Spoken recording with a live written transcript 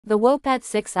The WOPET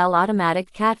 6L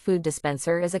Automatic Cat Food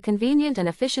Dispenser is a convenient and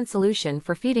efficient solution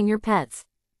for feeding your pets.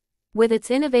 With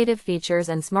its innovative features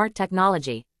and smart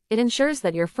technology, it ensures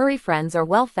that your furry friends are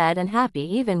well fed and happy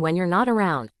even when you're not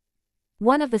around.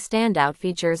 One of the standout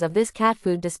features of this cat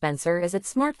food dispenser is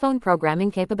its smartphone programming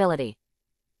capability.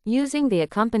 Using the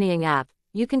accompanying app,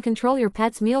 you can control your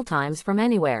pet's meal times from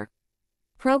anywhere.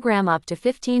 Program up to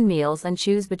 15 meals and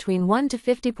choose between 1 to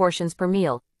 50 portions per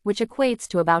meal, which equates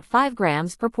to about 5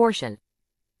 grams per portion.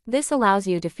 This allows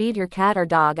you to feed your cat or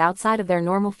dog outside of their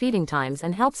normal feeding times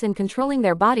and helps in controlling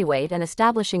their body weight and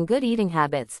establishing good eating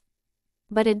habits.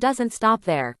 But it doesn't stop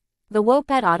there. The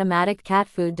WOPET Automatic Cat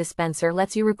Food Dispenser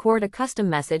lets you record a custom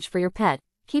message for your pet,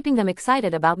 keeping them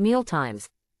excited about meal times.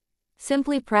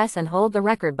 Simply press and hold the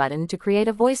record button to create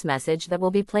a voice message that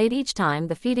will be played each time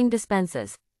the feeding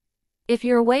dispenses. If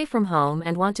you're away from home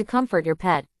and want to comfort your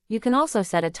pet, you can also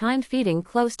set a timed feeding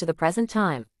close to the present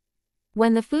time.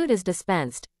 When the food is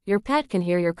dispensed, your pet can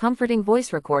hear your comforting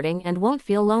voice recording and won't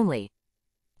feel lonely.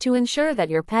 To ensure that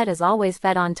your pet is always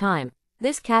fed on time,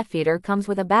 this cat feeder comes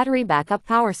with a battery backup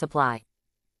power supply.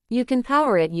 You can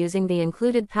power it using the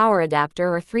included power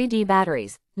adapter or 3D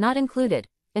batteries, not included,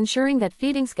 ensuring that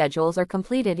feeding schedules are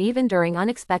completed even during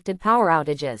unexpected power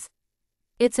outages.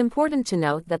 It's important to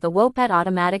note that the WOPET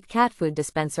Automatic Cat Food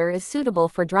Dispenser is suitable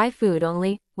for dry food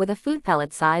only, with a food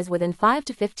pellet size within 5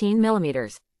 to 15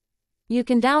 millimeters. You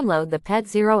can download the Pet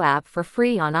Zero app for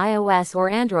free on iOS or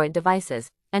Android devices,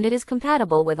 and it is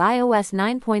compatible with iOS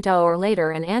 9.0 or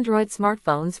later and Android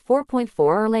smartphones 4.4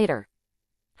 or later.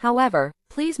 However,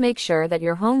 please make sure that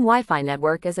your home Wi-Fi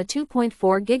network is a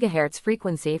 2.4 GHz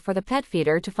frequency for the pet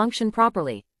feeder to function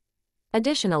properly.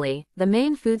 Additionally, the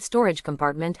main food storage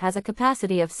compartment has a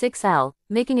capacity of 6L,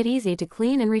 making it easy to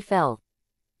clean and refill.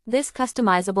 This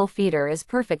customizable feeder is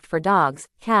perfect for dogs,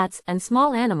 cats, and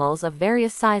small animals of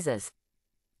various sizes.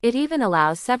 It even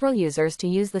allows several users to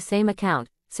use the same account,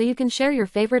 so you can share your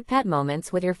favorite pet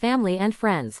moments with your family and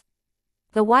friends.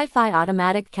 The Wi-Fi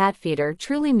automatic cat feeder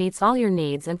truly meets all your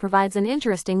needs and provides an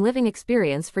interesting living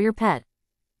experience for your pet.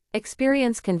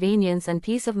 Experience convenience and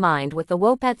peace of mind with the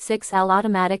WOPET 6L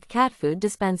Automatic Cat Food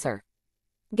Dispenser.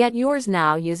 Get yours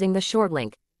now using the short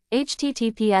link,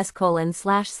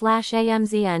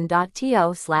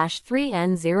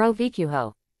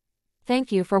 https://amzn.to/3n0vqho.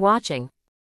 Thank you for watching.